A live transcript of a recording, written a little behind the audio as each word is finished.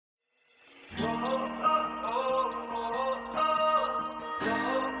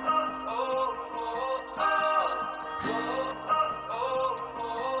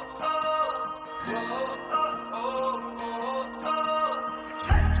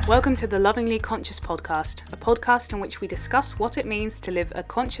Welcome to the Lovingly Conscious podcast, a podcast in which we discuss what it means to live a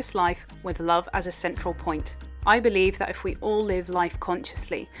conscious life with love as a central point. I believe that if we all live life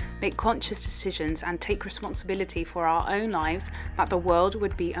consciously, make conscious decisions and take responsibility for our own lives, that the world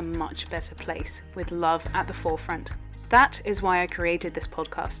would be a much better place, with love at the forefront. That is why I created this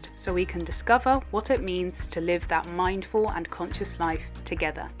podcast, so we can discover what it means to live that mindful and conscious life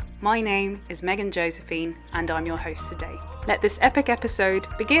together. My name is Megan Josephine, and I'm your host today. Let this epic episode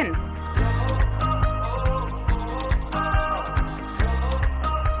begin.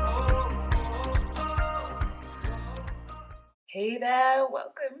 Hey there,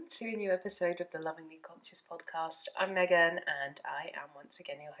 welcome to a new episode of the Lovingly Conscious podcast. I'm Megan, and I am once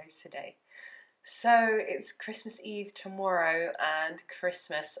again your host today. So it's Christmas Eve tomorrow and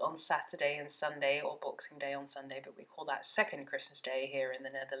Christmas on Saturday and Sunday, or Boxing Day on Sunday, but we call that second Christmas Day here in the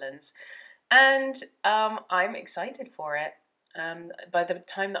Netherlands. And I'm excited for it. By the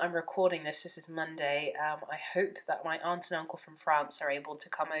time that I'm recording this is Monday, I hope that my aunt and uncle from France are able to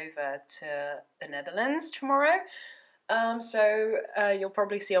come over to the Netherlands tomorrow. So you'll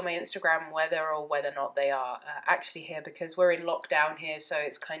probably see on my Instagram whether or whether or not they are actually here, because we're in lockdown here, so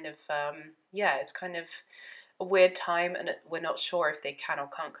it's kind of, it's kind of a weird time, and we're not sure if they can or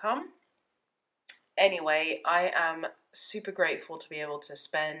can't come. Anyway, I am super grateful to be able to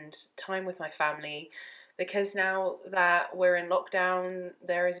spend time with my family, because now that we're in lockdown,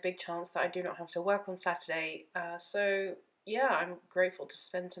 there is a big chance that I do not have to work on Saturday, so yeah, I'm grateful to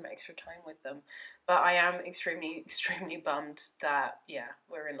spend some extra time with them. But I am extremely bummed that,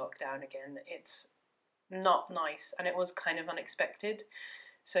 we're in lockdown again. It's not nice, and it was kind of unexpected.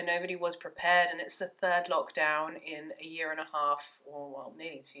 So nobody was prepared, and it's the third lockdown in a year and a half, or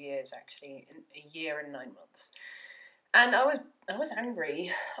nearly 2 years actually, in a year and 9 months. And I was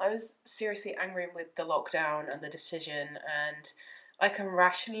angry. I was seriously angry with the lockdown and the decision, and I can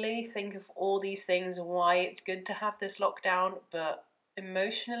rationally think of all these things why it's good to have this lockdown, but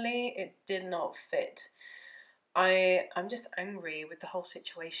emotionally it did not fit. I'm just angry with the whole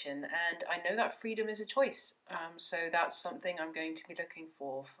situation, and I know that freedom is a choice. So that's something I'm going to be looking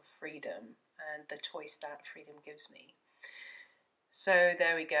for freedom and the choice that freedom gives me. So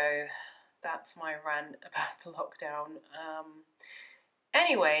there we go. That's my rant about the lockdown.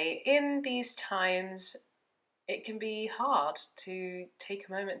 Anyway, in these times, it can be hard to take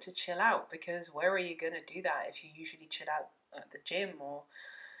a moment to chill out, because where are you going to do that if you usually chill out at the gym? Or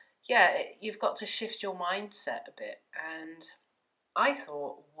you've got to shift your mindset a bit. And I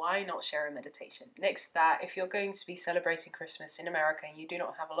thought, why not share a meditation? Next to that, if you're going to be celebrating Christmas in America and you do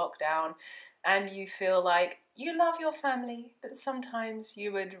not have a lockdown, and you feel like you love your family, but sometimes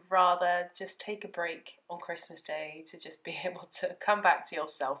you would rather just take a break on Christmas Day to just be able to come back to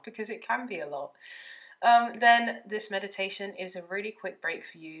yourself, because it can be a lot. Then this meditation is a really quick break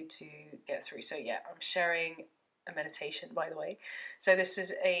for you to get through. So I'm sharing a meditation, by the way. So this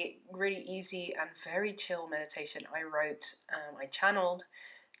is a really easy and very chill meditation I channeled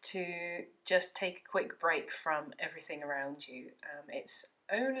to just take a quick break from everything around you. It's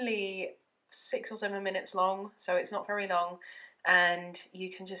only 6 or 7 minutes long, so it's not very long, and you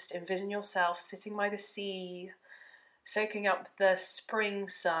can just envision yourself sitting by the sea, soaking up the spring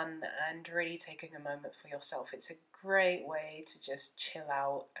sun, and really taking a moment for yourself. It's a great way to just chill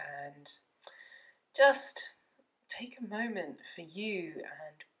out and just take a moment for you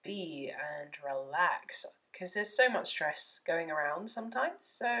and be and relax, because there's so much stress going around sometimes.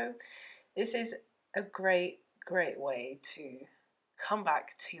 So this is a great way to come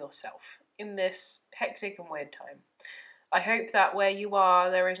back to yourself in this hectic and weird time. I hope that where you are,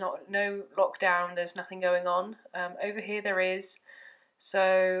 there is no lockdown, there's nothing going on. Over here there is.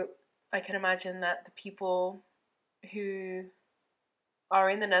 So I can imagine that the people who are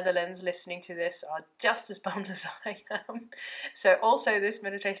in the Netherlands listening to this are just as bummed as I am. So also this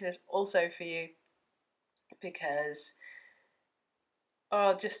meditation is also for you, because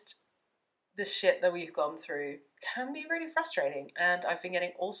just the shit that we've gone through can be really frustrating. And I've been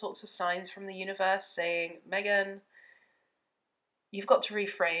getting all sorts of signs from the universe saying, Megan, you've got to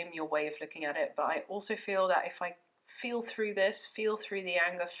reframe your way of looking at it. But I also feel that if I feel through this, feel through the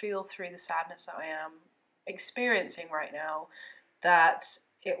anger, feel through the sadness that I am experiencing right now, that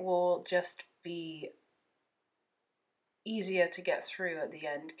it will just be easier to get through at the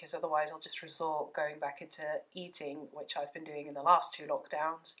end, because otherwise I'll just resort going back into eating, which I've been doing in the last 2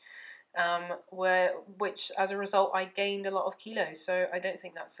 lockdowns, which as a result I gained a lot of kilos. So I don't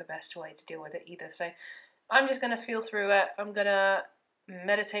think that's the best way to deal with it either. So I'm just going to feel through it. I'm going to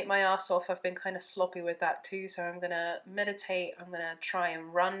meditate my ass off. I've been kind of sloppy with that too, so I'm going to meditate. I'm going to try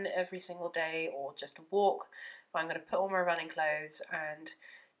and run every single day, or just walk. I'm going to put on my running clothes and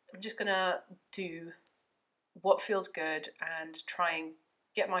I'm just gonna do what feels good and try and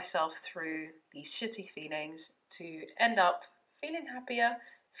get myself through these shitty feelings to end up feeling happier,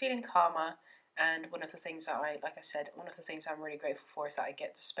 feeling calmer. And one of the things that like I said, one of the things I'm really grateful for is that I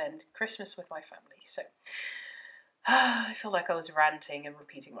get to spend Christmas with my family. So I feel like I was ranting and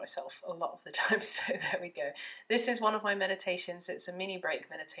repeating myself a lot of the time, so there we go. This is one of my meditations. It's a mini break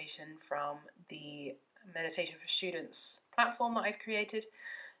meditation from the Meditation for Students platform that I've created.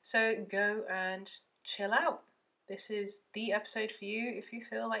 So go and chill out. This is the episode for you if you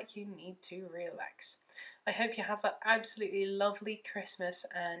feel like you need to relax. I hope you have an absolutely lovely Christmas,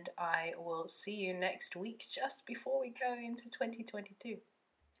 and I will see you next week just before we go into 2022.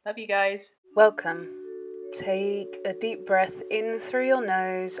 Love you guys. Welcome. Take a deep breath in through your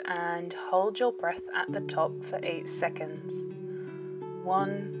nose and hold your breath at the top for 8 seconds.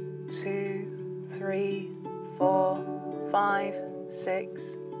 1, 2, 3, 4, 5,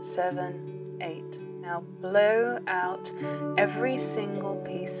 6, 7, 8. Now blow out every single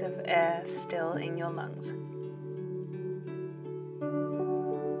piece of air still in your lungs.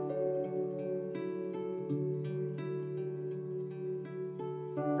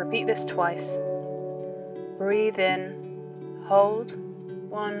 Repeat this twice. Breathe in, hold,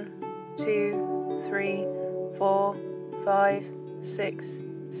 1, 2, 3, 4, 5, 6,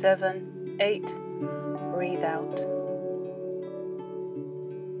 7, 8. Breathe out.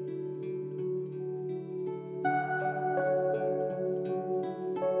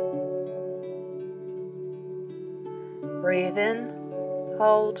 Breathe in,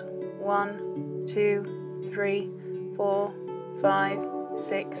 hold, 1, 2, 3, 4, 5,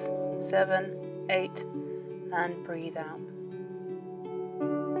 6, 7, 8, and breathe out.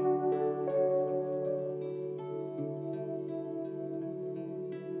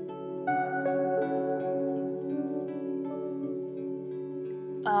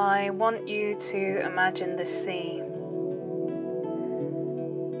 I want you to imagine the sea.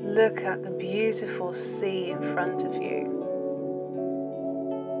 Look at the beautiful sea in front of you.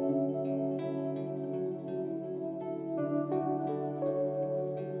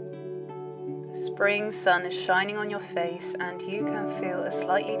 The spring sun is shining on your face, and you can feel a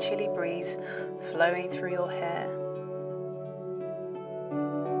slightly chilly breeze flowing through your hair.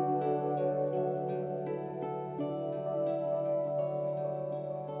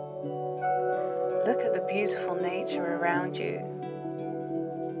 Look at the beautiful nature around you.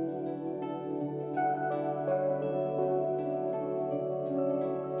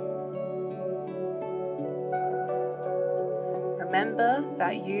 Remember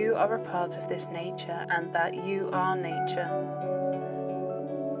that you are a part of this nature and that you are nature.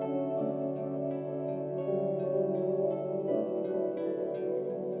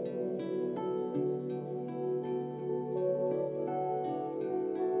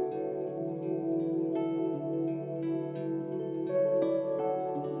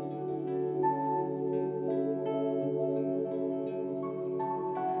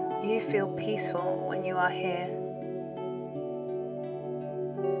 You feel peaceful when you are here.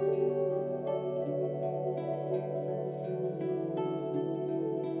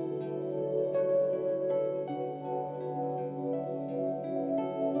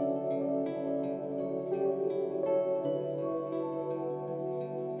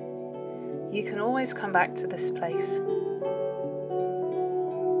 You can always come back to this place.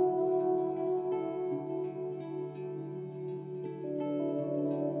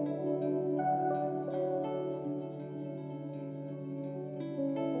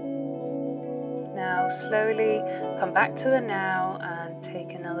 Now slowly come back to the now and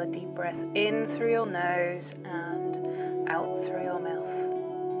take another deep breath in through your nose and out through your mouth.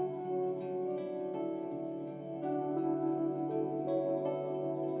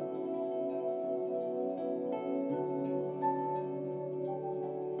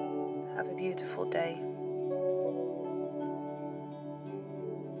 Have a beautiful day.